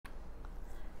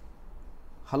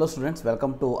Hello students,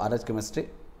 welcome to RH chemistry.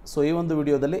 So ಈ ಒಂದು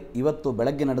ವಿಡಿಯೋದಲ್ಲಿ ಇವತ್ತು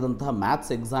ಬೆಳಗ್ಗೆ ನಡೆದಂತಹ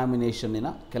ಮ್ಯಾಥ್ಸ್ ಎಕ್ಸಾಮಿನೇಷನ್ನಿನ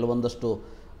ಕೆಲವೊಂದಷ್ಟು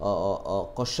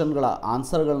ಕ್ವಶನ್ಗಳ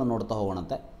ಆನ್ಸರ್ಗಳನ್ನ ನೋಡ್ತಾ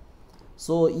ಹೋಗೋಣಂತೆ.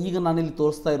 ಸೊ ಈಗ ನಾನಿಲ್ಲಿ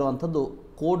ತೋರಿಸ್ತಾ ಇರುವಂಥದ್ದು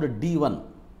code D1.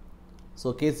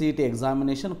 So Kcet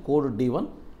examination code D1.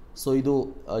 So ಇದು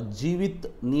ಜೀವಿತ್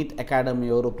ನೀಟ್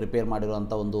ಅಕಾಡೆಮಿಯವರು ಪ್ರಿಪೇರ್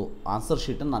ಮಾಡಿರುವಂಥ ಒಂದು ಆನ್ಸರ್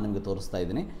ಶೀಟನ್ನು ನಾನು ನಿಮಗೆ ತೋರಿಸ್ತಾ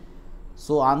ಇದ್ದೀನಿ.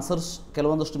 ಸೊ ಆನ್ಸರ್ಸ್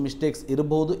ಕೆಲವೊಂದಷ್ಟು ಮಿಸ್ಟೇಕ್ಸ್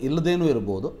ಇರಬಹುದು, ಇಲ್ಲದೇನೂ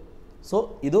ಇರಬಹುದು. ಸೊ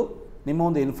ಇದು ನಿಮ್ಮ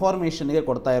ಒಂದು ಇನ್ಫಾರ್ಮೇಷನ್ಗೆ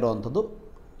ಕೊಡ್ತಾ ಇರೋವಂಥದ್ದು.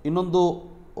 ಇನ್ನೊಂದು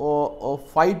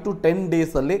 5 to 10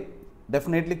 ಡೇಸಲ್ಲಿ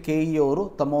ಡೆಫಿನೆಟ್ಲಿ KE ಅವರು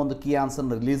ತಮ್ಮ ಒಂದು ಕೀ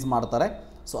ಆನ್ಸರ್ನ ರಿಲೀಸ್ ಮಾಡ್ತಾರೆ.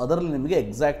 ಸೊ ಅದರಲ್ಲಿ ನಿಮಗೆ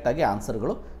ಎಕ್ಸಾಕ್ಟಾಗಿ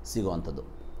ಆನ್ಸರ್ಗಳು ಸಿಗುವಂಥದ್ದು.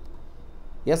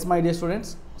 S my dear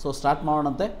students, so start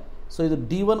ಮಾಡೋಣಂತೆ. So ಇದು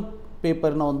D1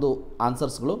 ಪೇಪರ್ನ ಒಂದು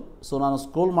ಆನ್ಸರ್ಸ್ಗಳು. ಸೊ ನಾನು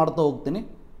ಸ್ಕ್ರೋಲ್ ಮಾಡ್ತಾ ಹೋಗ್ತೀನಿ,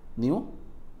 ನೀವು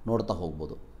ನೋಡ್ತಾ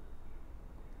ಹೋಗ್ಬೋದು.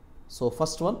 So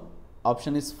first one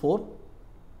option is 4.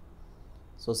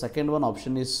 So second one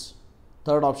option is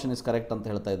third option is correct ಅಂತ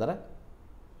ಹೇಳ್ತಾ ಇದ್ದಾರೆ.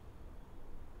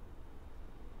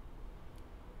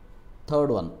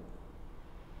 Third one,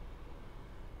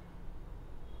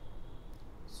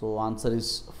 so answer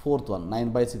is fourth one,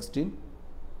 9/16.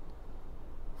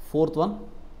 Fourth one,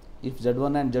 if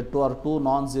Z1 and Z2 are two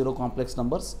non-zero complex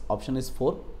numbers, option is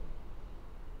 4.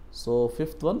 So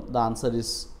fifth one, the answer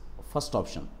is first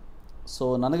option. So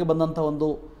ನನಗೆ ಬಂದಂಥ ಒಂದು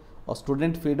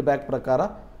student feedback ಪ್ರಕಾರ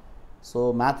so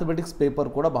mathematics paper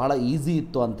ಕೂಡ ಬಹಳ easy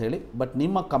ಇತ್ತು ಅಂಥೇಳಿ. But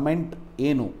ನಿಮ್ಮ comment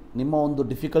ಏನು, ನಿಮ್ಮ ಒಂದು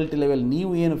ಡಿಫಿಕಲ್ಟಿ ಲೆವೆಲ್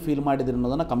ನೀವು ಏನು ಫೀಲ್ ಮಾಡಿದ್ರಿ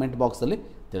ಅನ್ನೋದನ್ನು ಕಮೆಂಟ್ ಬಾಕ್ಸಲ್ಲಿ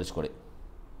ತಿಳಿಸ್ಕೊಡಿ.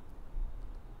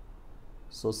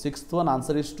 So sixth one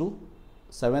answer is 2.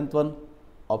 Seventh one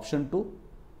option 2.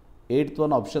 Eighth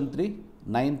one option 3.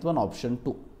 Ninth one option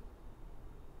 2.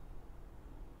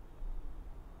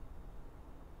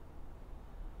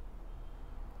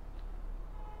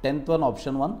 Tenth one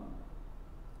option 1.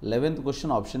 11th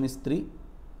question option is 3.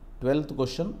 12th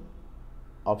question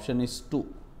option is 2.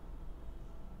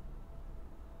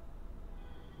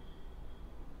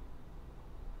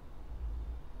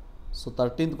 So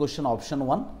 13th question option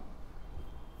 1.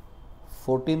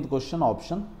 14th question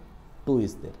option 2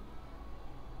 is there.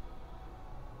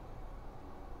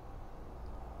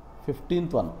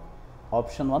 15th one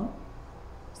option 1.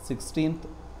 16th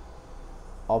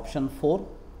option 4.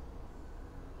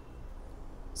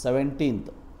 17th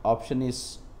option is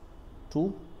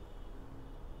 2.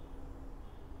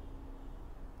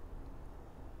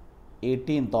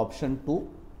 18th option 2.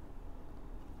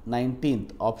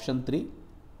 19th option 3.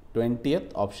 20th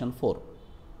option 4.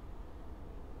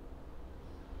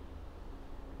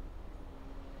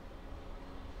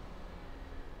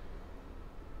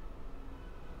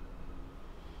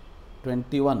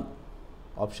 (21)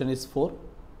 option is 4.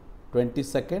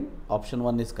 22nd option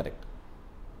 1 is correct.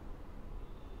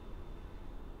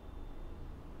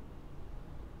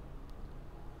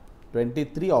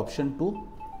 23 option 2.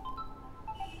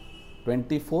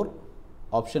 24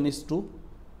 option is 2.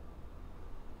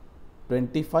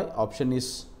 25 option is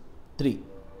 3.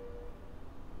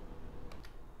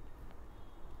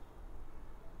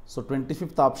 So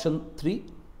 25th option 3.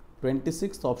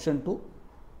 26th option 2.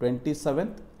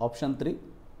 27th option 3.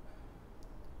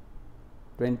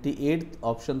 28th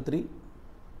option 3.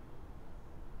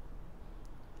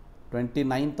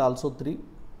 29th also 3.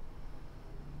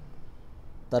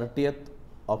 30th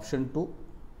option 2.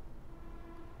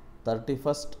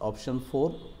 31st option 4.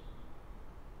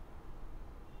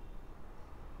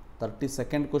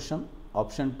 32nd question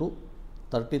option 2.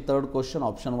 33rd question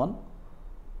option 1.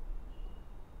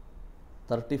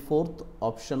 34th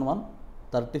option 1.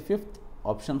 35th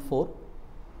option 4.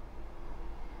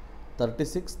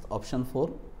 36th option 4.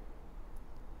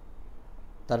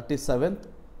 37th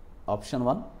option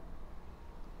 1.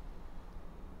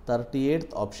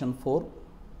 38th option 4.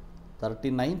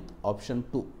 39th option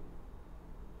 2.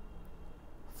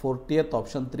 40th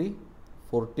option 3.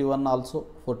 41 also,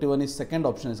 41 is second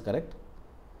option is correct.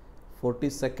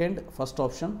 42nd first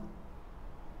option.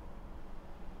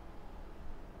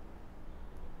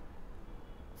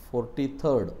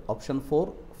 43rd option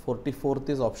 4. 44th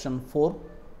is option 4.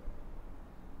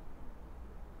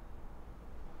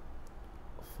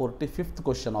 45th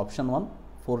question option 1.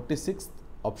 46th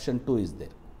option 2 is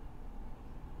there.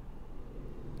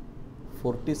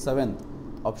 47th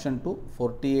option 2.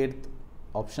 48th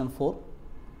option 4.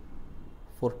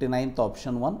 49th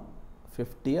option 1.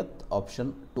 50th option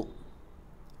 2.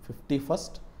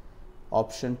 51st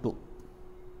option 2.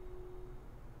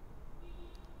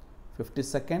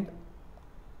 52nd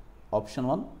option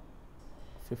 1.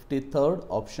 53rd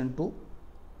option 2.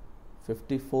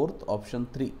 54th option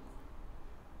 3.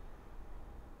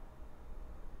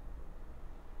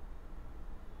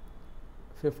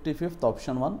 55th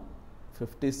option 1.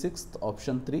 56th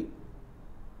option 3.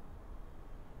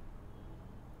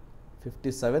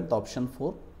 57th option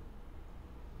 4,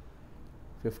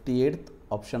 58th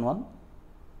option 1,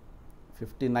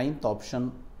 59th option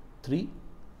 3,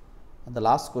 and the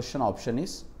last question option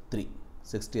is 3,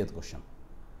 60th question.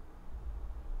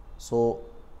 So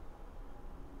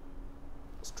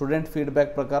student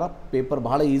feedback ಪ್ರಕಾರ paper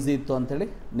ಭಾಳ easy ಇತ್ತು ಅಂಥೇಳಿ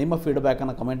ನಿಮ್ಮ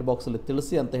ಫೀಡ್ಬ್ಯಾಕನ್ನು comment ಬಾಕ್ಸಲ್ಲಿ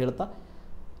ತಿಳಿಸಿ ಅಂತ ಹೇಳ್ತಾ,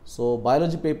 so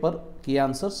biology paper key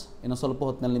answers ಇನ್ನು ಸ್ವಲ್ಪ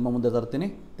ಹೊತ್ತಿನಲ್ಲಿ ನಿಮ್ಮ ಮುಂದೆ ತರ್ತೀನಿ.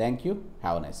 Thank you,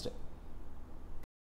 have a nice day.